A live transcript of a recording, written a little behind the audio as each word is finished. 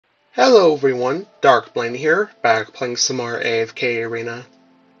Hello everyone, Blaine here, back playing some more AFK Arena.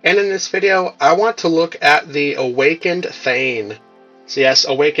 And in this video, I want to look at the Awakened Thane. So yes,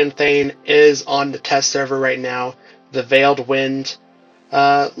 Awakened Thane is on the test server right now, the Veiled Wind.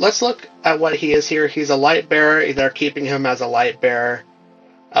 Let's look at what he is here. He's a light bearer, they're keeping him as a light bearer.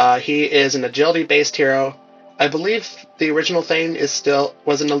 He is an agility-based hero. I believe the original Thane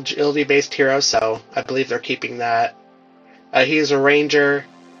was an agility-based hero, so I believe they're keeping that. He is a ranger.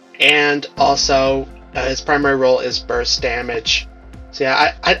 And also, his primary role is burst damage. So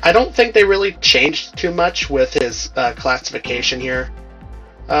yeah, I don't think they really changed too much with his classification here.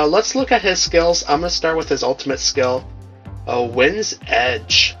 Let's look at his skills. I'm going to start with his ultimate skill, Wind's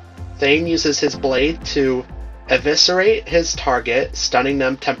Edge. Thane uses his blade to eviscerate his target, stunning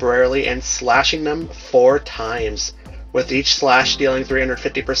them temporarily and slashing them 4 times, with each slash dealing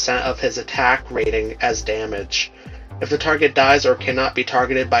 350% of his attack rating as damage. If the target dies or cannot be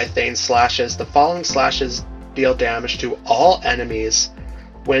targeted by Thane's slashes, the following slashes deal damage to all enemies.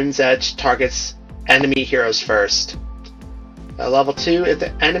 Wind's Edge targets enemy heroes first. Level 2, if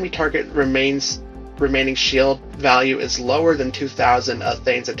the enemy target remaining shield value is lower than 2000 of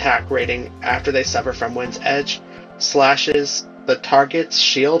Thane's attack rating after they suffer from Wind's Edge slashes, the target's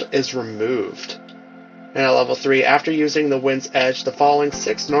shield is removed. And at level 3, after using the Wind's Edge, the following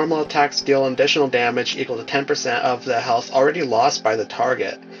 6 normal attacks deal additional damage equal to 10% of the health already lost by the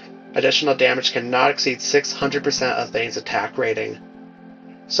target. Additional damage cannot exceed 600% of Thane's attack rating.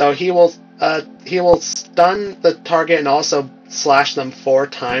 So he will stun the target and also slash them 4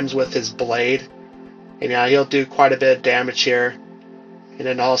 times with his blade. And yeah, he'll do quite a bit of damage here. And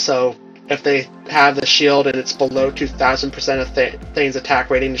then also, if they have the shield and it's below 2000% of Thane's attack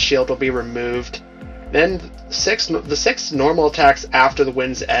rating, the shield will be removed. Then the 6 normal attacks after the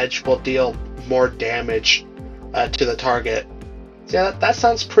Wind's Edge will deal more damage to the target. So yeah, that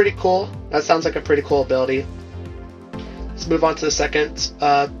sounds pretty cool. That sounds like a pretty cool ability. Let's move on to the second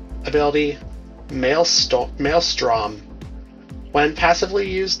ability, Maelstrom. When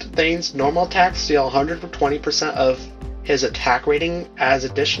passively used, Thane's normal attacks deal 120% of his attack rating as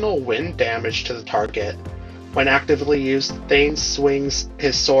additional wind damage to the target. When actively used, Thane swings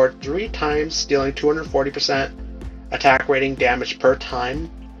his sword 3 times, dealing 240% attack rating damage per time.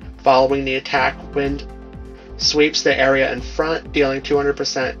 Following the attack, wind sweeps the area in front, dealing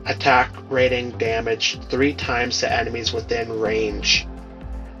 200% attack rating damage 3 times to enemies within range.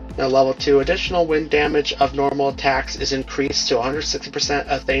 Now, level 2, additional wind damage of normal attacks is increased to 160%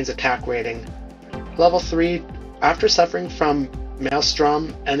 of Thane's attack rating. Level 3, after suffering from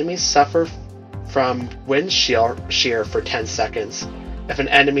Maelstrom, enemies suffer from wind shear for 10 seconds. If an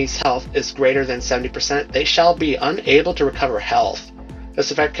enemy's health is greater than 70%, they shall be unable to recover health.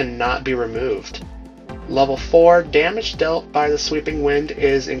 This effect cannot be removed. Level 4, damage dealt by the sweeping wind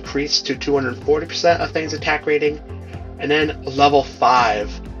is increased to 240% of Thane's attack rating. And then level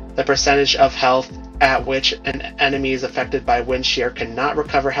 5, the percentage of health at which an enemy is affected by wind shear cannot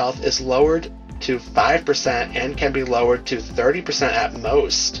recover health is lowered to 5% and can be lowered to 30% at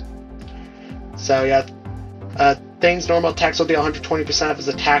most. So yeah, Thane's normal attacks will deal 120% of his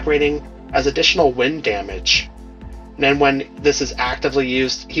attack rating as additional wind damage. And then when this is actively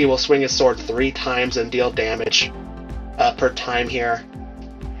used, he will swing his sword 3 times and deal damage per time here.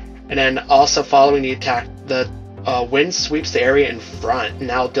 And then also following the attack, the wind sweeps the area in front and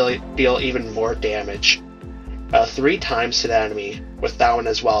now deal even more damage. 3 times to the enemy with that one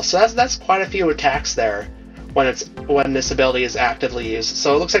as well. So that's quite a few attacks there when this ability is actively used.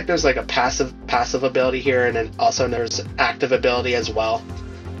 So it looks like there's like a passive ability here, and then also there's active ability as well.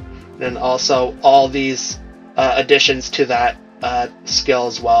 And then also all these additions to that skill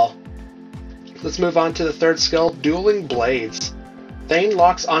as well. Let's move on to the third skill, Dueling Blades. Thane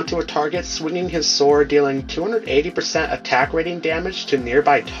locks onto a target, swinging his sword, dealing 280% attack rating damage to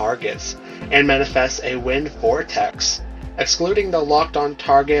nearby targets, and manifests a wind vortex. Excluding the locked on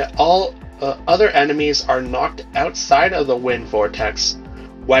target, all other enemies are knocked outside of the wind vortex.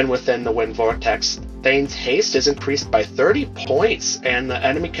 When within the wind vortex, Thane's haste is increased by 30 points, and the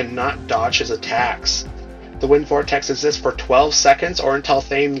enemy cannot dodge his attacks. The wind vortex exists for 12 seconds or until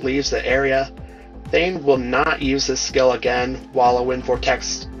Thane leaves the area. Thane will not use this skill again while a wind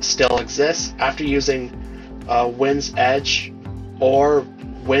vortex still exists after using Wind's Edge or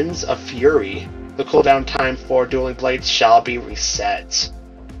Winds of Fury. The cooldown time for Dueling Blades shall be reset.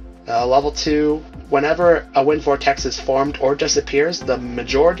 Level 2, whenever a wind vortex is formed or disappears, the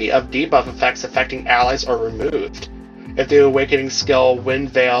majority of debuff effects affecting allies are removed. If the awakening skill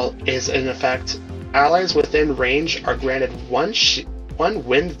Wind Veil is in effect, allies within range are granted 1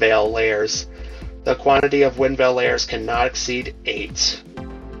 Wind Veil layers. The quantity of Wind Veil layers cannot exceed 8.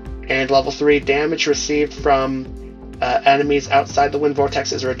 And level 3, damage received from enemies outside the wind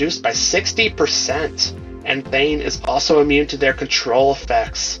vortex is reduced by 60%. And Thane is also immune to their control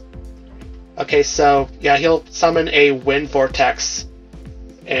effects. Okay, so yeah, he'll summon a wind vortex.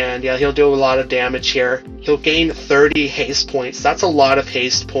 And yeah, he'll do a lot of damage here. He'll gain 30 haste points. That's a lot of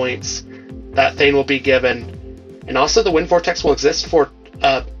haste points that Thane will be given. And also the wind vortex will exist for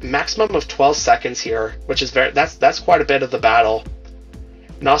a maximum of 12 seconds here, which is that's quite a bit of the battle.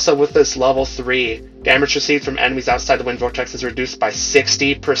 And also with this level 3, damage received from enemies outside the wind vortex is reduced by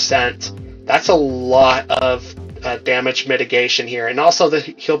 60%. That's a lot of damage mitigation here. And also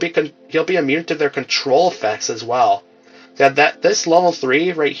he'll be immune to their control effects as well. Yeah, this level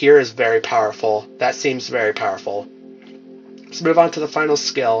 3 right here is very powerful. That seems very powerful. Let's move on to the final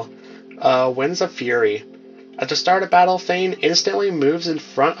skill, Winds of Fury. At the start of battle, Thane instantly moves in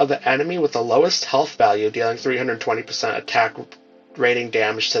front of the enemy with the lowest health value, dealing 320% attack rating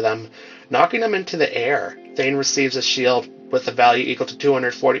damage to them, knocking them into the air. Thane receives a shield with a value equal to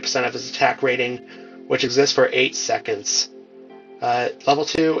 240% of his attack rating, which exists for 8 seconds. Level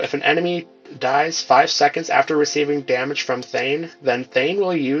 2, if an enemy dies 5 seconds after receiving damage from Thane, then Thane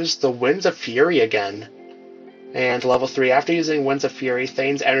will use the Winds of Fury again. And level 3, after using Winds of Fury,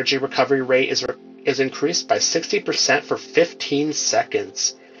 Thane's energy recovery rate is increased by 60% for 15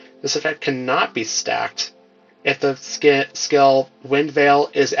 seconds. This effect cannot be stacked. If the skill Wind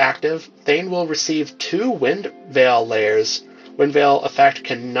Veil is active, Thane will receive 2 Wind Veil layers. Wind Veil effect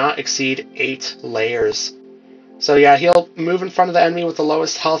cannot exceed 8 layers. So yeah, he'll move in front of the enemy with the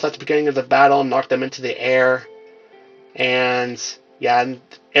lowest health at the beginning of the battle and knock them into the air. And yeah, and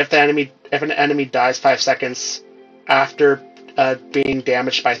if an enemy dies 5 seconds after being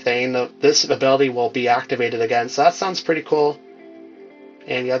damaged by Thane, this ability will be activated again. So that sounds pretty cool.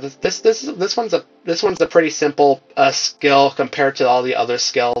 And yeah, this one's a pretty simple skill compared to all the other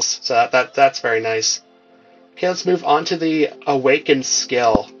skills. So that's very nice. Okay, let's move on to the Awakened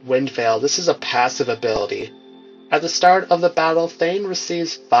skill, Wind Veil. This is a passive ability. At the start of the battle, Thane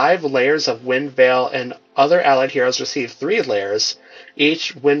receives 5 layers of Wind Veil, and other allied heroes receive 3 layers.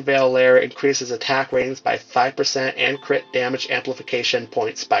 Each Wind Veil layer increases attack ratings by 5% and crit damage amplification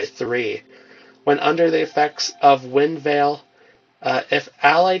points by 3. When under the effects of Wind Veil, if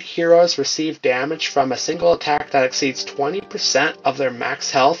allied heroes receive damage from a single attack that exceeds 20% of their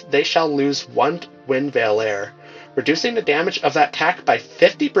max health, they shall lose 1 Wind Veil layer, reducing the damage of that attack by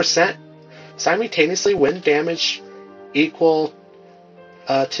 50%. Simultaneously, wind damage equal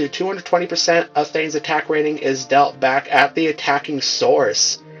to 220% of Thane's attack rating is dealt back at the attacking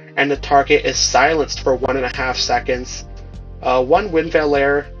source, and the target is silenced for 1.5 seconds. 1 Wind Veil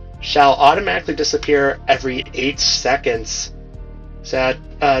layer shall automatically disappear every 8 seconds. So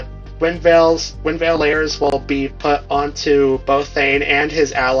Wind Veil layers will be put onto both Thane and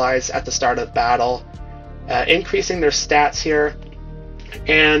his allies at the start of battle, increasing their stats here.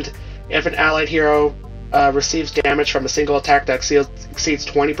 And if an allied hero receives damage from a single attack that exceeds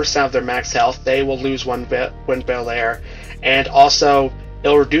 20% of their max health, they will lose 1 Wind Veil layer. And also,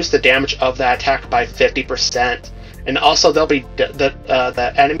 it'll reduce the damage of that attack by 50%. And also, they'll be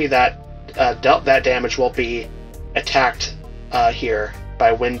the enemy that dealt that damage will be attacked here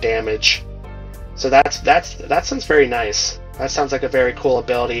by wind damage. So that sounds very nice. That sounds like a very cool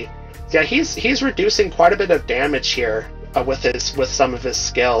ability. Yeah, he's reducing quite a bit of damage here with some of his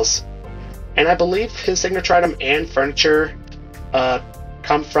skills. And I believe his signature item and furniture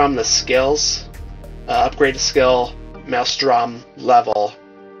come from the skills, upgraded skill, Maelstrom level.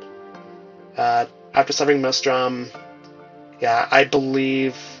 After suffering Maelstrom, yeah, I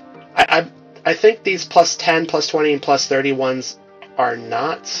believe, I think these plus 10, plus 20, and plus 30 ones are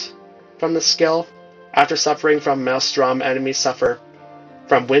not from the skill. After suffering from Maelstrom, enemies suffer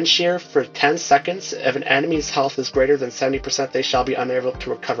from wind shear for 10 seconds. If an enemy's health is greater than 70%, they shall be unable to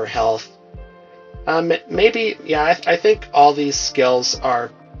recover health. Maybe, yeah, I think all these skills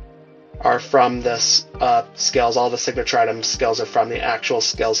are from this skills. All the signature item skills are from the actual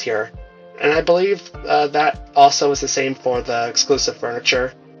skills here. And I believe that also is the same for the exclusive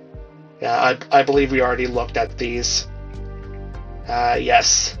furniture. Yeah, I believe we already looked at these.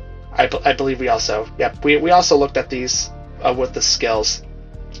 Yes, I believe we also, yep, we also looked at these with the skills.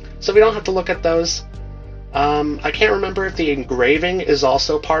 So we don't have to look at those. I can't remember if the engraving is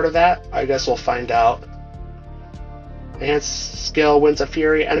also part of that. I guess we'll find out. Enhanced skill, Winds of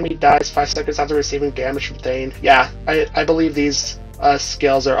Fury. Enemy dies 5 seconds after receiving damage from Thane. Yeah, I believe these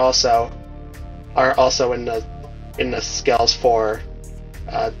skills are also in the skills for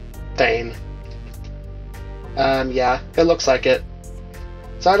Thane. Yeah, it looks like it.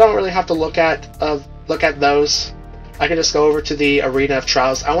 So I don't really have to look at those. I can just go over to the Arena of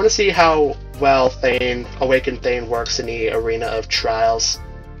Trials. I want to see how well Awakened Thane works in the Arena of Trials.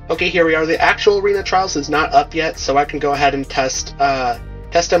 Okay, here we are. The actual Arena of Trials is not up yet, so I can go ahead and test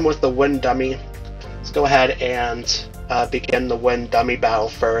him with the Wind Dummy. Let's go ahead and begin the Wind Dummy battle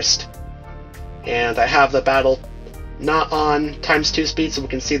first. And I have the battle not on ×2 speed, so we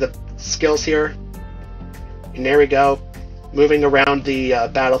can see the skills here. And there we go, moving around the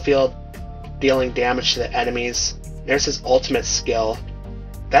battlefield, dealing damage to the enemies. There's his ultimate skill.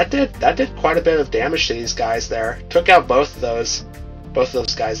 That did quite a bit of damage to these guys there. Took out both of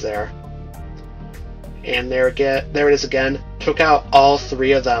those guys there. And there it is again. Took out all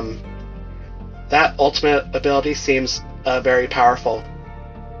 3 of them. That ultimate ability seems very powerful.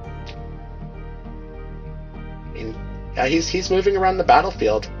 And he's moving around the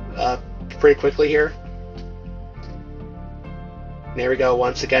battlefield pretty quickly here. There we go.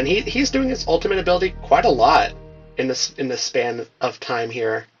 Once again, he's doing his ultimate ability quite a lot in this span of time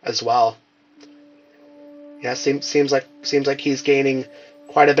here as well. Yeah, seems like he's gaining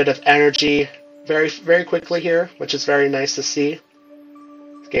quite a bit of energy very quickly here, which is very nice to see.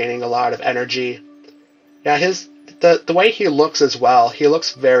 He's gaining a lot of energy. Yeah, the way he looks as well. He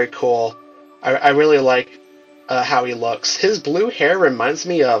looks very cool. I really like how he looks. His blue hair reminds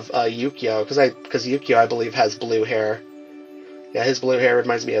me of Yukio, because Yukio, I believe, has blue hair. Yeah, his blue hair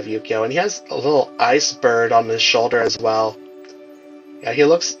reminds me of Yukio, and he has a little ice bird on his shoulder as well. Yeah, he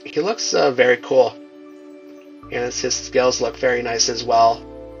looks very cool, and his skills look very nice as well.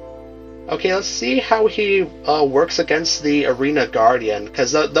 Okay, let's see how he works against the Arena Guardian,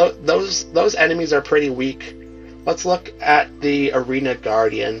 because those enemies are pretty weak. Let's look at the Arena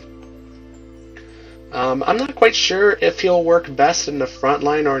Guardian. I'm not quite sure if he'll work best in the front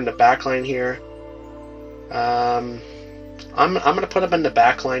line or in the back line here. I'm gonna put him in the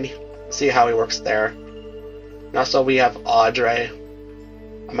back line, see how he works there. And also we have Audrey.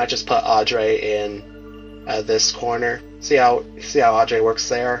 I might just put Audrey in this corner. See how Audrey works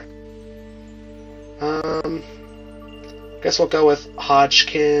there. Guess we'll go with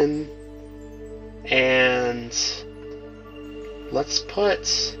Hodgkin, and let's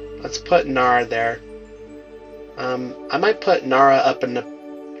put Nara there. I might put Nara up in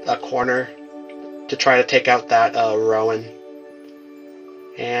the corner to try to take out that Rowan.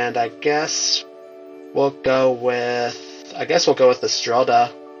 And I guess we'll go with the Strilda.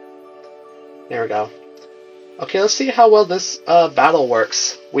 There we go. Okay, let's see how well this battle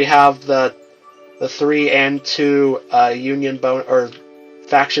works. We have the 3 and 2 union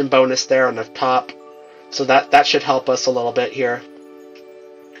faction bonus there on the top, so that should help us a little bit here.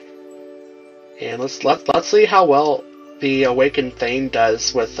 And let's see how well the Awakened Thane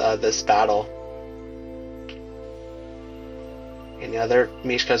does with this battle. And yeah,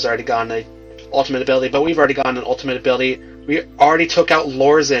 Mishka's already gotten an ultimate ability, but we've already gotten an ultimate ability. We already took out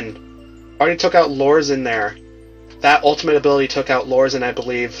Lorzen. There. That ultimate ability took out Lorzen, I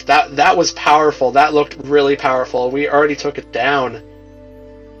believe. That was powerful. That looked really powerful. We already took it down.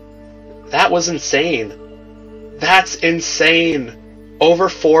 That was insane. That's insane. Over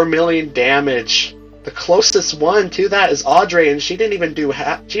 4 million damage. The closest one to that is Audrey, and she didn't even do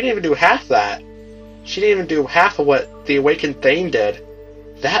half that. She didn't even do half of what the Awakened Thane did.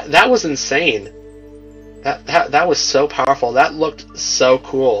 That was insane. That was so powerful. That looked so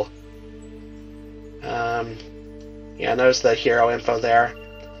cool. Yeah, there's the hero info there,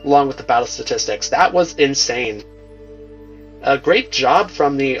 along with the battle statistics. That was insane. A great job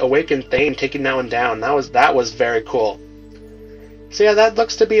from the Awakened Thane taking that one down. That was very cool. So yeah, that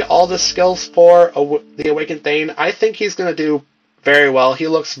looks to be all the skills for the Awakened Thane. I think he's going to do very well. He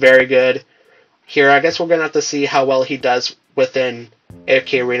looks very good. Here, I guess we're going to have to see how well he does within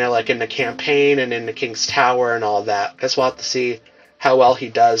AFK Arena, like in the campaign and in the King's Tower and all that. I guess we'll have to see how well he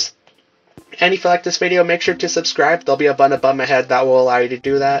does. And if you like this video, make sure to subscribe. There'll be a button above my head that will allow you to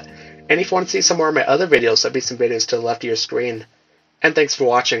do that. And if you want to see some more of my other videos, there'll be some videos to the left of your screen. And thanks for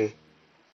watching.